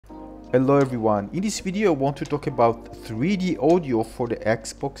Hello everyone, in this video I want to talk about 3D audio for the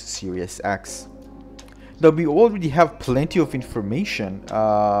Xbox Series X. Now we already have plenty of information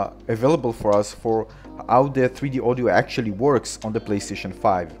available for us for how the 3D audio actually works on the PlayStation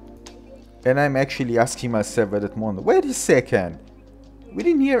 5. And I'm actually asking myself at that moment, wait a second, we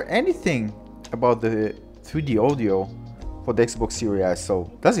didn't hear anything about the 3D audio for the Xbox Series S, so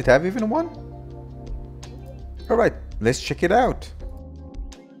does it have even one? Alright, let's check it out.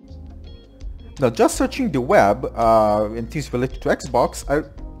 Now, just searching the web and things related to Xbox, I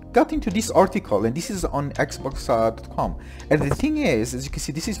got into this article, and this is on Xbox.com. And the thing is, as you can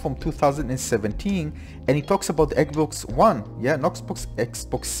see, this is from 2017, and it talks about the Xbox One,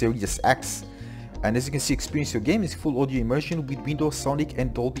 Xbox Series X. And as you can see, experience your game is full audio immersion with Windows, Sonic,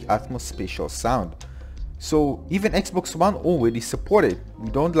 and Dolby Atmos spatial sound. So even Xbox One already supported. We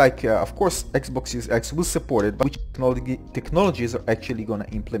don't like, of course, Xbox Series X will support it, but which technologies are actually gonna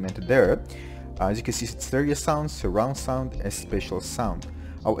implement it there? As you can see, stereo sound, surround sound, and spatial sound.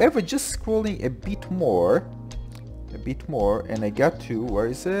 However, just scrolling a bit more, and I got to, where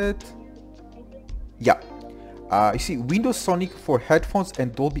is it? Yeah, you see Windows Sonic for headphones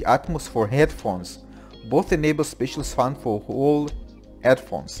and Dolby Atmos for headphones. Both enable spatial sound for all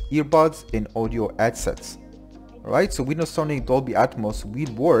headphones, earbuds, and audio headsets. Alright, so Windows Sonic Dolby Atmos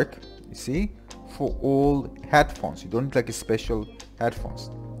will work, you see, for all headphones. You don't need like a special headphones.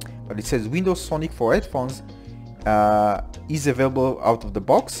 But it says Windows Sonic for headphones is available out of the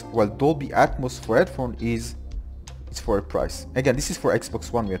box, while Dolby Atmos for headphone is for a price. Again, this is for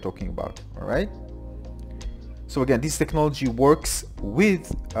Xbox One we are talking about. Alright. So again, this technology works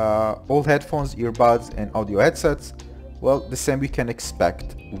with all headphones, earbuds, and audio headsets. Well, the same we can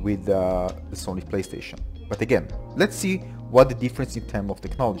expect with the Sony PlayStation. But again, let's see what the difference in terms of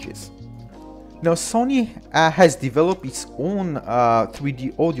technology is. Now, Sony has developed its own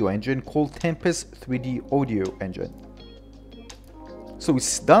 3D audio engine called Tempest 3D audio engine. So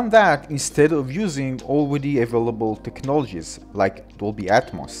it's done that instead of using already available technologies like Dolby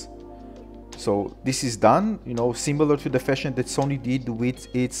Atmos. So this is done, you know, similar to the fashion that Sony did with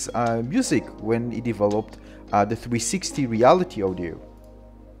its music when it developed the 360 reality audio.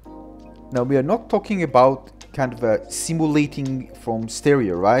 Now, we are not talking about kind of simulating from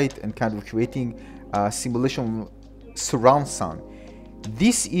stereo, right, and kind of creating simulation surround sound.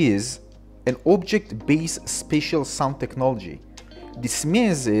 This is an object-based spatial sound technology. This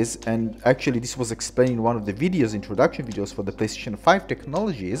means is, and actually this was explained in one of the videos, introduction videos for the PlayStation 5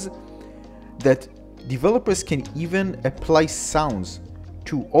 technologies, that developers can even apply sounds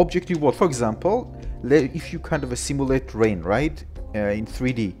to object world. For example, if you kind of simulate rain, right, in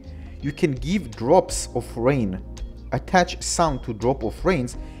 3D, you can give drops of rain, attach sound to drop of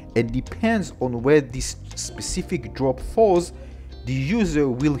rains, and depends on where this specific drop falls, the user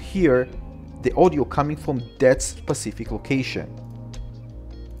will hear the audio coming from that specific location.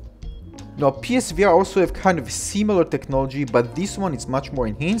 Now, PSVR also have kind of similar technology, but this one is much more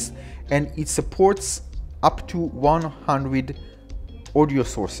enhanced, and it supports up to 100 audio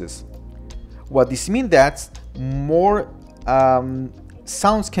sources. What this means that more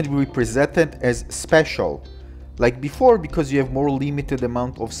sounds can be represented as spatial. Like before, because you have more limited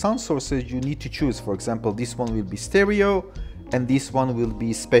amount of sound sources, you need to choose. For example, this one will be stereo and this one will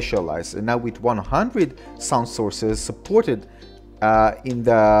be specialized. And now with 100 sound sources supported in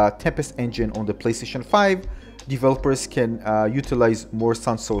the Tempest Engine on the PlayStation 5, developers can utilize more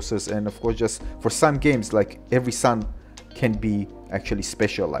sound sources. And of course, just for some games, like every sound can be actually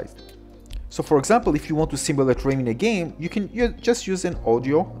specialized. So for example, if you want to simulate rain in a game, you can just use an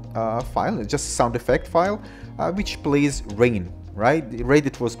audio file, just a sound effect file, which plays rain, right? The rain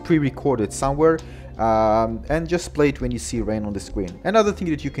that was pre-recorded somewhere, and just play it when you see rain on the screen. Another thing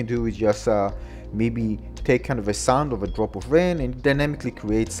that you can do is just maybe take kind of a sound of a drop of rain and dynamically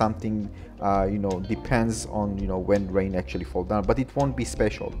create something, you know, depends on, you know, when rain actually falls down, but it won't be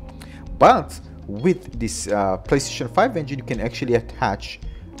special. But with this PlayStation 5 engine, you can actually attach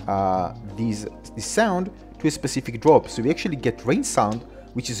this sound to a specific drop, so we actually get rain sound,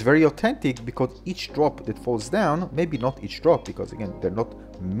 which is very authentic, because each drop that falls down, maybe not each drop, because again there are not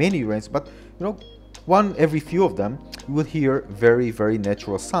many rains, but you know, one every few of them, you will hear very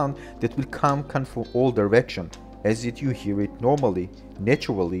natural sound that will come from all direction, as you hear it normally,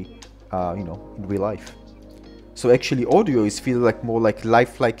 naturally, you know, in real life. So actually audio is feel like more like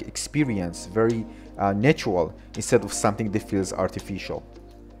lifelike experience, very natural, instead of something that feels artificial.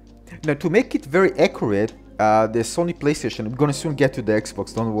 Now, to make it very accurate, the Sony PlayStation, we're gonna soon get to the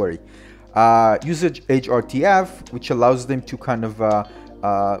Xbox, don't worry, uses HRTF, which allows them to kind of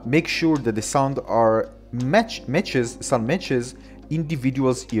make sure that the sound matches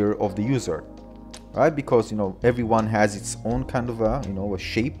individual's ear of the user, right? Because everyone has its own kind of a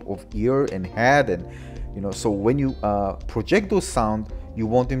shape of ear and head, and so when you project those sound, you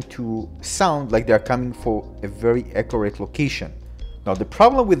want them to sound like they're coming for a very accurate location. Now the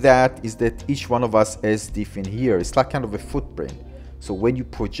problem with that is that each one of us has different ear. It's like kind of a footprint. So when you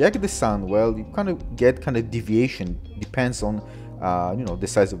project the sound, well, you kind of get kind of deviation. Depends on the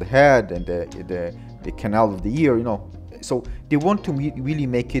size of the head and the canal of the ear. So they want to really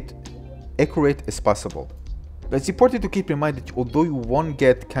make it accurate as possible. But it's important to keep in mind that although you won't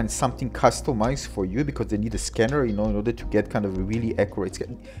get kind of something customized for you, because they need a scanner, in order to get kind of a really accurate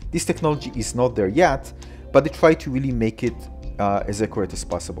scan. This technology is not there yet, but they try to really make it as accurate as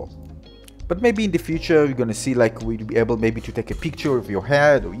possible. But maybe in the future you're gonna see like we'll be able maybe to take a picture of your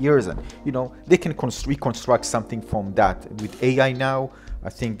head or ears, and they can reconstruct something from that. With AI now, I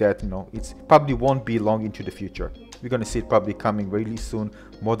think that it's probably won't be long into the future. We're gonna see it probably coming really soon,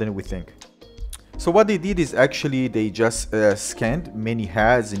 more than we think. So what they did is actually they just scanned many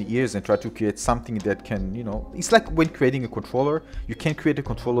heads and ears and tried to create something that can, it's like when creating a controller. You can't create a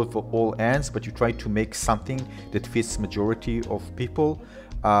controller for all ends, but you try to make something that fits majority of people,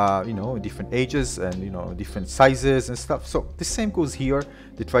 in different ages and different sizes and stuff. So the same goes here.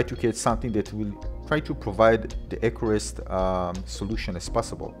 They try to create something that will try to provide the accurate solution as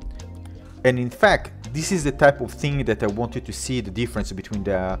possible. And in fact, this is the type of thing that I wanted to see the difference between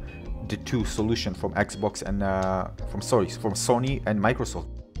the two solutions from Xbox and from Sony and Microsoft.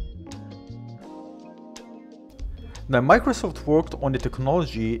 Now Microsoft worked on the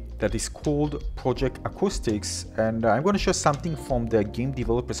technology that is called Project Acoustics, and I'm going to show something from the Game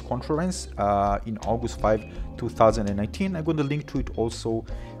Developers Conference in August 5, 2019. I'm going to link to it also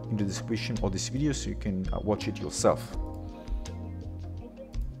in the description of this video so you can watch it yourself.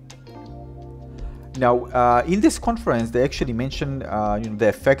 Now, in this conference, they actually mentioned the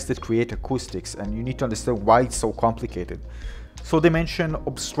effects that create acoustics, and you need to understand why it's so complicated. So they mention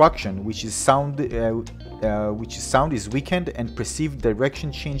obstruction, which is sound is weakened, and perceived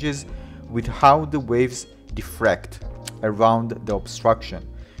direction changes with how the waves diffract around the obstruction.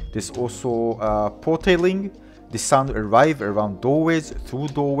 There's also portailing. The sound arrive around doorways, through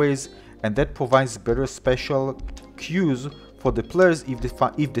doorways, and that provides better spatial cues for the players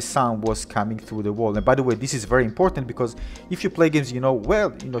if the sound was coming through the wall. And by the way, this is very important, because if you play games,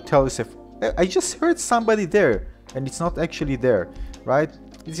 tell yourself, I just heard somebody there and it's not actually there, right?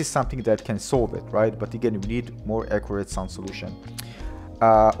 This is something that can solve it, right? But again, we need more accurate sound solution.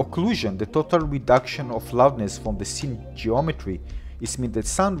 Occlusion, the total reduction of loudness from the scene geometry, is mean that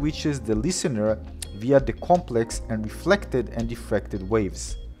sound reaches the listener via the complex and reflected and diffracted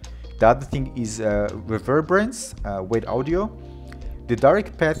waves. The other thing is reverberance, wave audio. The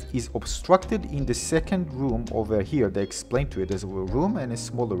direct path is obstructed in the second room over here. They explain to it there's a room and a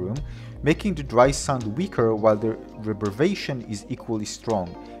smaller room, making the dry sound weaker while the reverberation is equally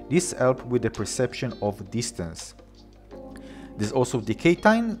strong. This helps with the perception of distance. There's also decay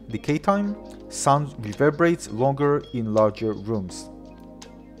time. Decay time, sound reverberates longer in larger rooms.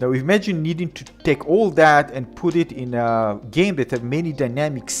 Now imagine needing to take all that and put it in a game that have many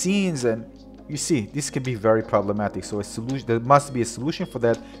dynamic scenes, and you see, this can be very problematic. So there must be a solution for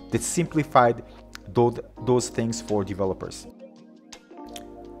that simplified those things for developers.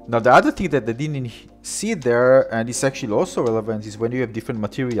 Now the other thing that they didn't see there, and it's actually also relevant, is when you have different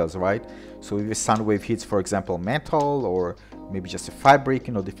materials, right? So if a sound wave hits, for example, metal or maybe just a fabric,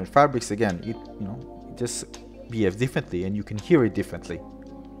 different fabrics, again, it just behaves differently and you can hear it differently.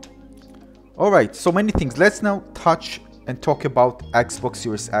 Alright, so many things. Let's now touch and talk about Xbox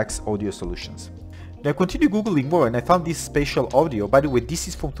Series X audio solutions. Now I continue googling more and I found this spatial audio. By the way, this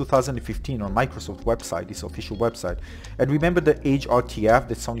is from 2015 on Microsoft website, this official website. And remember the HRTF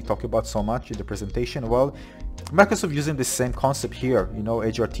that Sony talked about so much in the presentation? Well, Microsoft using the same concept here,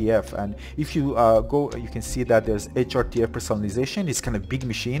 HRTF. And if you go, you can see that there's HRTF personalization. It's kind of big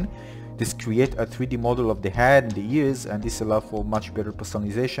machine. This create a 3D model of the head and the ears, and this allows for much better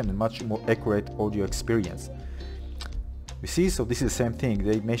personalization and much more accurate audio experience. You see, so this is the same thing.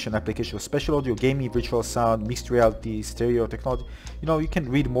 They mention application of spatial audio, gaming, virtual sound, mixed reality, stereo technology. You can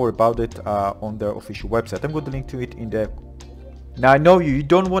read more about it on their official website. I'm going to link to it in the... Now I know you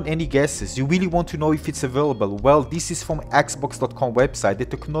don't want any guesses. You really want to know if it's available. Well, this is from Xbox.com website, the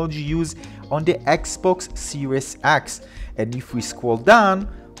technology used on the Xbox Series X. And if we scroll down,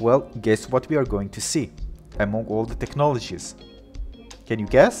 well, guess what we are going to see among all the technologies? Can you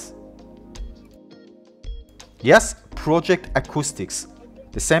guess? Yes, Project Acoustics.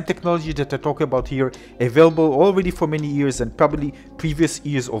 The same technology that I talk about here, available already for many years and probably previous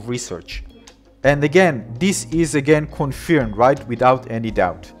years of research. And again, this is again confirmed, right, without any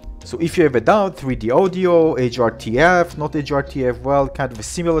doubt. So if you have a doubt, 3D audio, HRTF, not HRTF, well, kind of a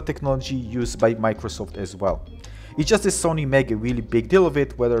similar technology used by Microsoft as well. It's just that Sony made a really big deal of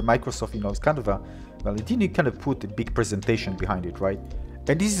it, whether Microsoft, you know, is kind of a, well, it didn't kind of put a big presentation behind it, right?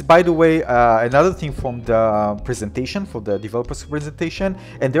 And this is, by the way, another thing from the presentation, for the developers presentation.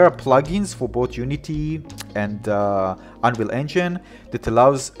 And there are plugins for both Unity and Unreal Engine that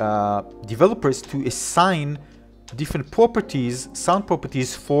allows developers to assign different properties, sound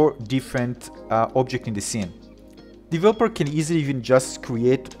properties for different objects in the scene. Developer can easily even just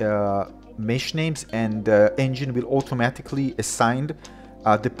create mesh names, and the engine will automatically assign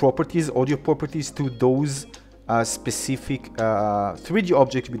the properties, audio properties, to those specific 3D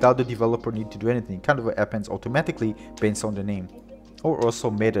objects without the developer need to do anything. Kind of happens automatically based on the name, or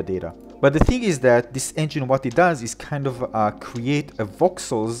also metadata. But the thing is that this engine, what it does is kind of create a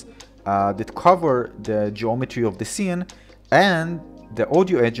voxels that cover the geometry of the scene, and the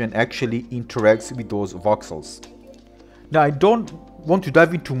audio engine actually interacts with those voxels. Now, I don't want to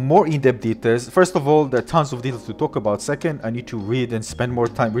dive into more in-depth details. First of all, there are tons of details to talk about. Second, I need to read and spend more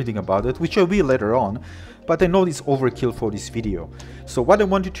time reading about it, which I will later on, but I know it's overkill for this video. So what I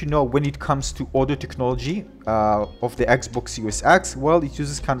wanted to know when it comes to audio technology of the Xbox Series X, well, it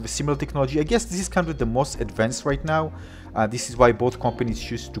uses kind of a similar technology. I guess this is kind of the most advanced right now. This is why both companies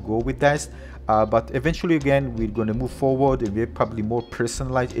choose to go with that. But eventually, again, we're going to move forward and we have probably more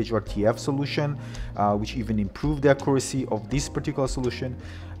personalized HRTF solution, which even improve the accuracy of this particular solution.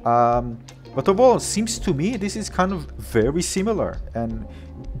 But overall, it seems to me this is kind of very similar. And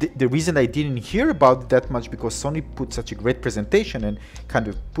the reason I didn't hear about it that much, because Sony put such a great presentation and kind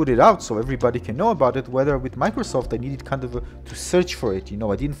of put it out so everybody can know about it. Whether with Microsoft, I needed kind of to search for it. You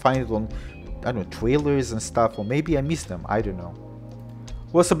know, I didn't find it on, I don't know, trailers and stuff, or maybe I missed them. I don't know.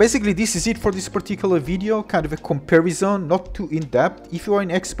 Well, so basically this is it for this particular video, kind of a comparison, not too in-depth. If you are an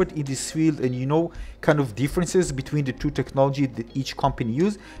expert in this field and you know kind of differences between the two technologies that each company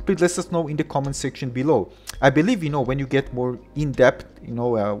use, please let us know in the comment section below. I believe, you know, when you get more in-depth, you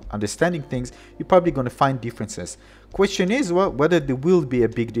know, understanding things, you're probably going to find differences. Question is, well, whether there will be a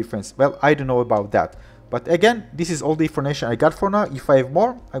big difference. Well, I don't know about that. But again, this is all the information I got for now. If I have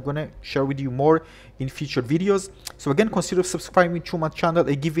more, I'm going to share with you more in future videos. So again, consider subscribing to my channel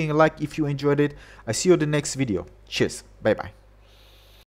and giving a like if you enjoyed it. I see you in the next video. Cheers. Bye-bye.